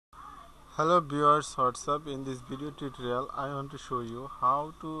Hello viewers, what's up? In this video tutorial I want to show you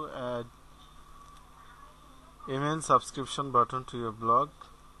how to add email subscription button to your blog.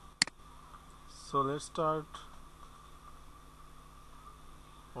 So let's start.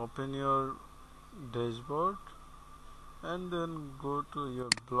 Open your dashboard and then go to your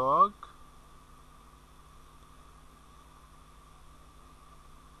blog.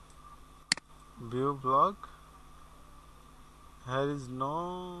 View blog. Here is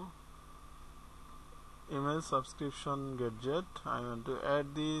no email subscription gadget. I want to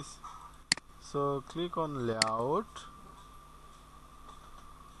add this. So click on layout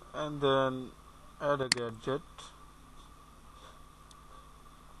and then add a gadget.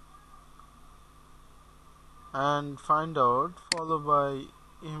 And find out followed by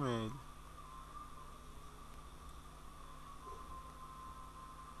email.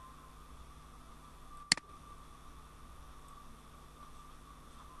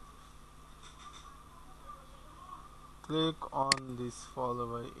 Click on this follow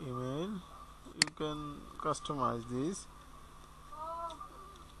by email. You can customize this.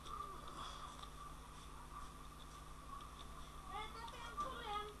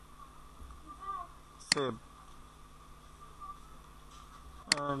 Save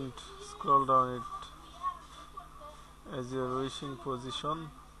and scroll down it as your wishing position.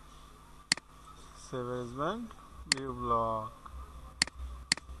 Save arrangement. View blog.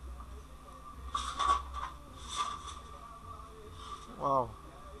 Wow,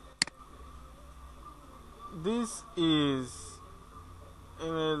 this is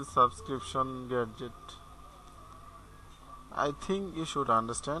email subscription gadget. I think you should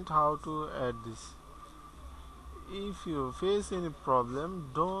understand how to add this. If you face any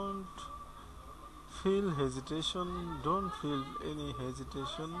problem, don't feel any hesitation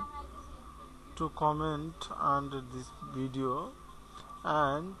to comment under this video,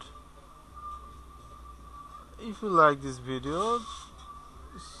 and if you like this video,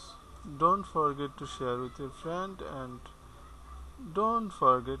 don't forget to share with your friend and don't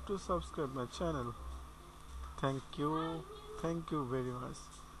forget to subscribe my channel. Thank you very much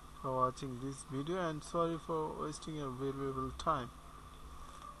for watching this video, and sorry for wasting your valuable time.